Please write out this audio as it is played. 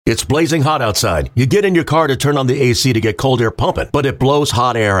It's blazing hot outside. You get in your car to turn on the AC to get cold air pumping, but it blows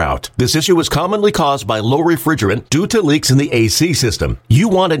hot air out. This issue is commonly caused by low refrigerant due to leaks in the AC system. You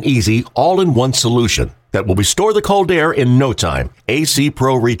want an easy, all-in-one solution that will restore the cold air in no time. AC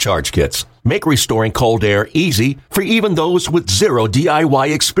Pro Recharge Kits make restoring cold air easy for even those with zero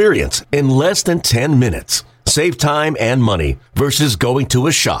DIY experience in less than 10 minutes. Save time and money versus going to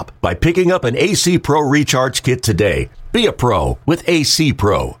a shop by picking up an AC Pro Recharge Kit today. Be a pro with AC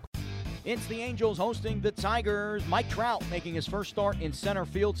Pro. It's the Angels hosting the Tigers. Mike Trout making his first start in center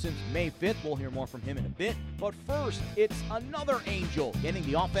field since May 5th. We'll hear more from him in a bit. But first, it's another Angel getting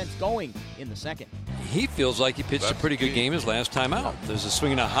the offense going in the second. He feels like he pitched a pretty good game his last time out. There's a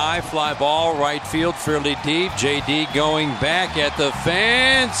swing and a high fly ball, right field, fairly deep. JD going back at the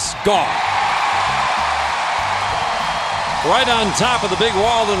fence. Gone. Right on top of the big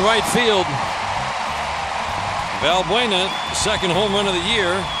wall in right field. Valbuena, second home run of the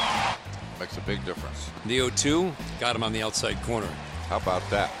year. Makes a big difference. The 0-2 got him on the outside corner. How about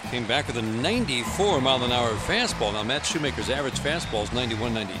that? Came back with a 94-mile-an-hour fastball. Now, Matt Shoemaker's average fastball is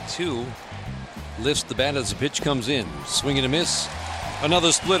 91-92. Lifts the bat as the pitch comes in. Swing and a miss.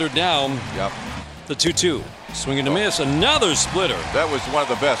 Another splitter down. Yep. The 2-2. Swing and a miss. Another splitter. That was one of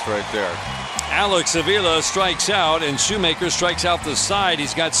the best right there. Alex Avila strikes out, and Shoemaker strikes out the side.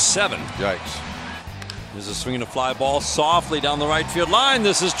 He's got 7. Yikes. There's a swing and a fly ball softly down the right field line.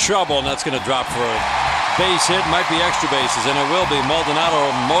 This is trouble, and that's going to drop for a base hit. Might be extra bases, and it will be.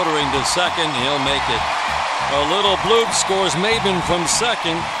 Maldonado motoring to second. He'll make it. A little bloop scores Maben from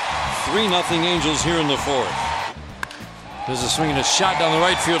second. 3-0 Angels here in the fourth. There's a swing and a shot down the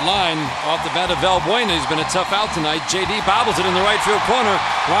right field line. Off the bat of Valbuena. He's been a tough out tonight. JD bobbles it in the right field corner.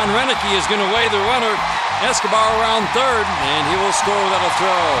 Ron Renicky is going to weigh the runner. Escobar around third, and he will score without a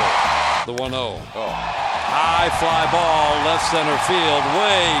throw. The 1-0. Oh. High fly ball, left center field,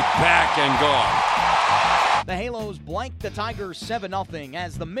 way back and gone. The Halos blank the Tigers 7-0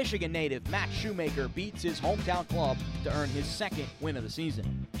 as the Michigan native Matt Shoemaker beats his hometown club to earn his second win of the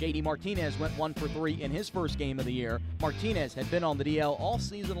season. JD Martinez went 1 for 3 in his first game of the year. Martinez had been on the DL all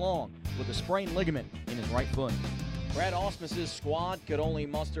season long with a sprained ligament in his right foot. Brad Ausmus's squad could only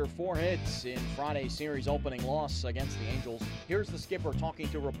muster 4 hits in Friday's series opening loss against the Angels. Here's the skipper talking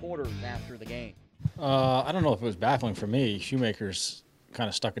to reporters after the game. I don't know if it was baffling for me. Shoemaker's kind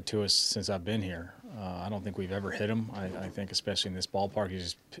of stuck it to us since I've been here. I don't think we've ever hit him. I think especially in this ballpark, he's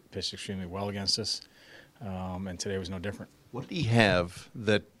just pitched extremely well against us, and today was no different. What did he have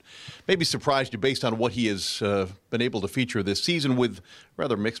that maybe surprised you based on what he has been able to feature this season with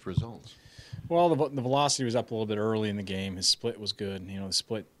rather mixed results? Well, the velocity was up a little bit early in the game. His split was good, the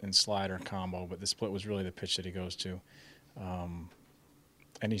split and slider combo, but the split was really the pitch that he goes to.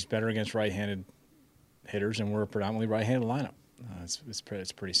 And he's better against right-handed hitters, and we're a predominantly right-handed lineup.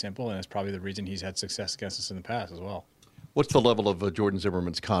 It's pretty simple, and it's probably the reason he's had success against us in the past as well. What's the level of Jordan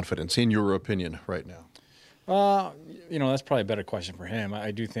Zimmerman's confidence, in your opinion, right now? That's probably a better question for him. I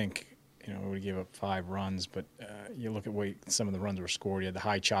do think, we gave up 5 runs, but you look at some of the runs were scored. You had the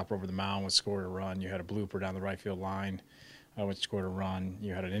high chopper over the mound, which scored a run. You had a blooper down the right field line, which scored a run.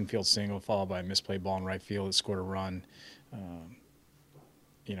 You had an infield single followed by a misplayed ball in right field that scored a run.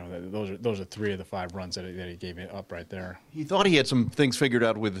 Those are 3 of the 5 runs that he gave up right there. He thought he had some things figured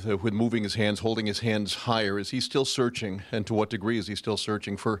out with moving his hands, holding his hands higher. Is he still searching, and to what degree is he still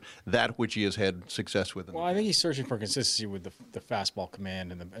searching for that which he has had success with? Well, I think he's searching for consistency with the fastball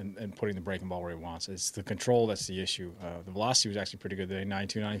command and putting the breaking ball where he wants. It's the control that's the issue. The velocity was actually pretty good today,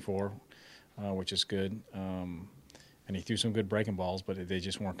 92, 94, which is good. And he threw some good breaking balls, but they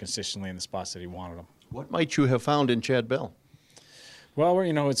just weren't consistently in the spots that he wanted them. What might you have found in Chad Bell? Well,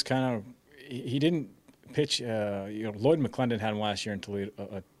 it's kind of he didn't pitch. Lloyd McClendon had him last year in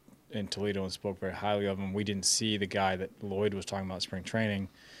Toledo and spoke very highly of him. We didn't see the guy that Lloyd was talking about in spring training,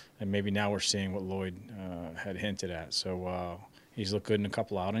 and maybe now we're seeing what Lloyd had hinted at. So he's looked good in a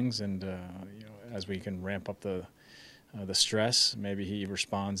couple outings, and as we can ramp up the stress, maybe he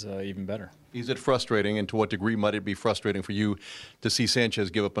responds even better. Is it frustrating, and to what degree might it be frustrating for you to see Sanchez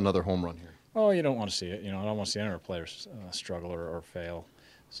give up another home run here? Oh, you don't want to see it. I don't want to see any of our players struggle or fail.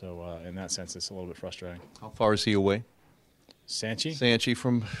 So in that sense, it's a little bit frustrating. How far is he away? Sanchi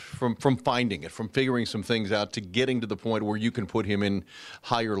from finding it, from figuring some things out to getting to the point where you can put him in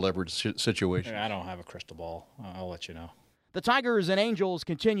higher leverage situations. I don't have a crystal ball. I'll let you know. The Tigers and Angels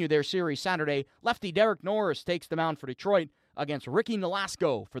continue their series Saturday. Lefty Derek Norris takes the mound for Detroit against Ricky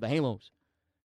Nolasco for the Halos.